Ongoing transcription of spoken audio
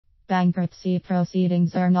Bankruptcy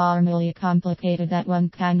proceedings are normally complicated that one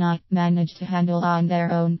cannot manage to handle on their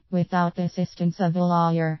own without the assistance of a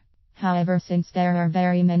lawyer. However, since there are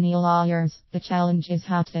very many lawyers, the challenge is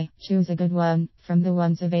how to choose a good one from the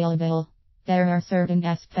ones available. There are certain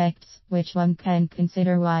aspects which one can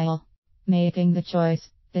consider while making the choice.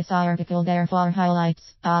 This article therefore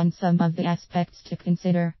highlights on some of the aspects to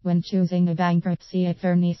consider when choosing a bankruptcy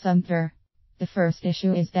attorney. Sumter. The first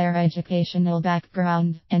issue is their educational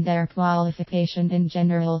background and their qualification in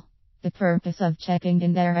general. The purpose of checking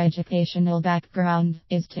in their educational background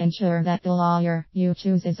is to ensure that the lawyer you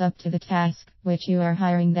choose is up to the task which you are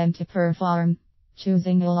hiring them to perform.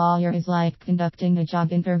 Choosing a lawyer is like conducting a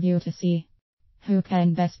job interview to see who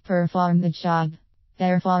can best perform the job.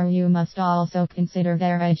 Therefore, you must also consider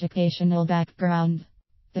their educational background.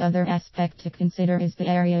 The other aspect to consider is the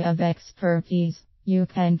area of expertise. You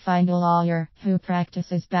can find a lawyer who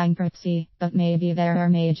practices bankruptcy, but maybe they are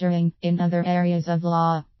majoring in other areas of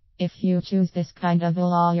law. If you choose this kind of a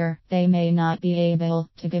lawyer, they may not be able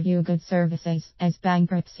to give you good services, as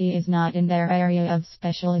bankruptcy is not in their area of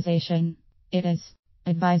specialization. It is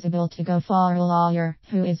advisable to go for a lawyer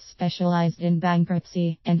who is specialized in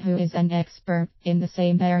bankruptcy and who is an expert in the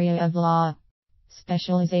same area of law.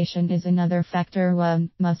 Specialization is another factor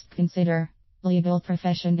one must consider. Legal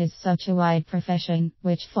profession is such a wide profession,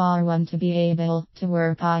 which for one to be able to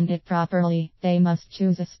work on it properly, they must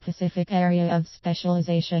choose a specific area of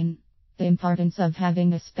specialization. The importance of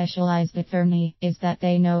having a specialized attorney is that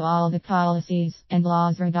they know all the policies and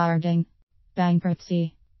laws regarding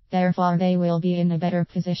bankruptcy. Therefore, they will be in a better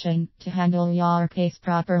position to handle your case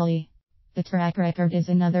properly. The track record is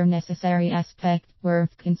another necessary aspect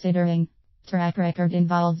worth considering. Track record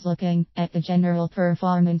involves looking at the general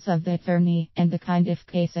performance of the attorney and the kind of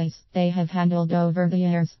cases they have handled over the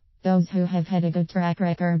years. Those who have had a good track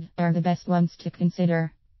record are the best ones to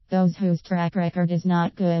consider. Those whose track record is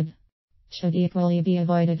not good should equally be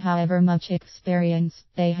avoided, however much experience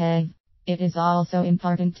they have. It is also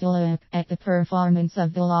important to look at the performance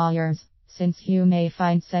of the lawyers. Since you may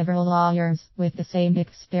find several lawyers with the same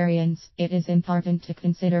experience, it is important to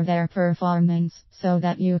consider their performance so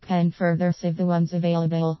that you can further sieve the ones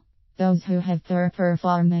available. Those who have poor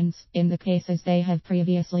performance in the cases they have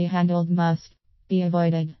previously handled must be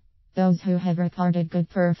avoided. Those who have recorded good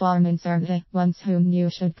performance are the ones whom you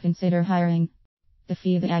should consider hiring. The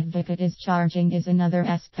fee the advocate is charging is another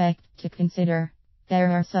aspect to consider. There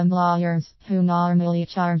are some lawyers who normally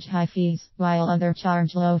charge high fees, while others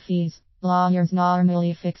charge low fees. Lawyers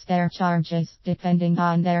normally fix their charges depending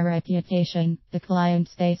on their reputation, the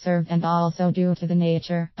clients they serve, and also due to the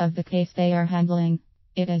nature of the case they are handling.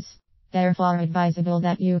 It is therefore advisable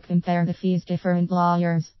that you compare the fees different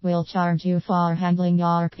lawyers will charge you for handling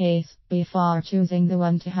your case before choosing the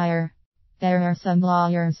one to hire. There are some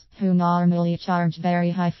lawyers who normally charge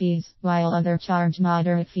very high fees, while others charge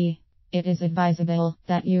moderate fee. It is advisable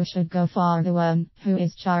that you should go for the one who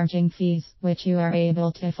is charging fees which you are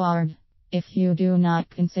able to afford. If you do not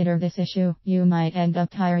consider this issue, you might end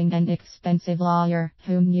up hiring an expensive lawyer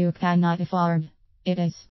whom you cannot afford. It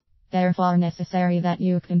is therefore necessary that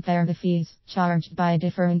you compare the fees charged by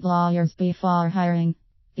different lawyers before hiring.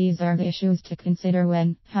 These are the issues to consider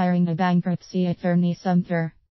when hiring a bankruptcy attorney. Sumter.